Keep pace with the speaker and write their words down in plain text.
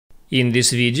In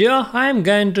this video, I'm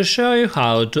going to show you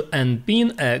how to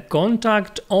unpin a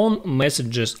contact on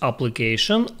Messages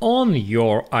application on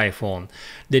your iPhone.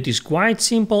 That is quite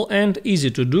simple and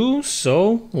easy to do,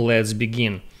 so let's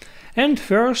begin. And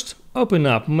first, open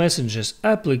up Messages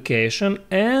application,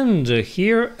 and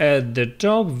here at the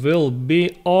top will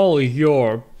be all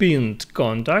your pinned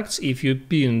contacts if you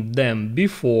pinned them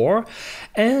before.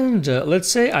 And let's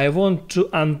say I want to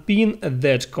unpin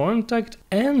that contact,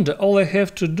 and all I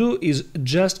have to do is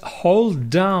just hold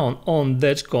down on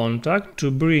that contact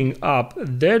to bring up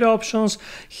that options.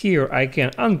 Here I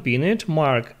can unpin it,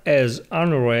 mark as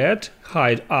unread,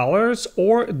 hide alerts,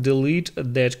 or delete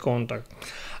that contact.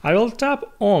 I will tap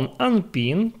on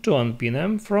Unpin to unpin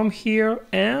them from here,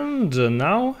 and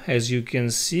now, as you can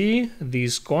see,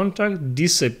 this contact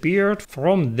disappeared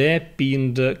from the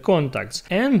pinned contacts.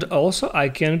 And also I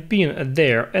can pin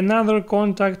there another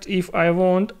contact if I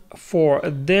want. For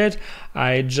that,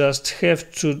 I just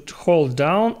have to hold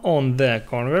down on the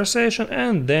conversation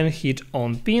and then hit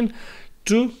on Pin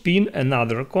to pin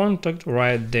another contact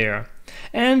right there.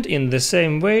 And in the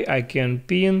same way I can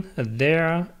pin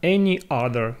there any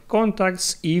other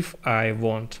contacts if I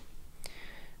want.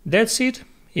 That's it.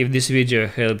 If this video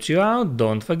helped you out,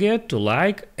 don't forget to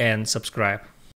like and subscribe.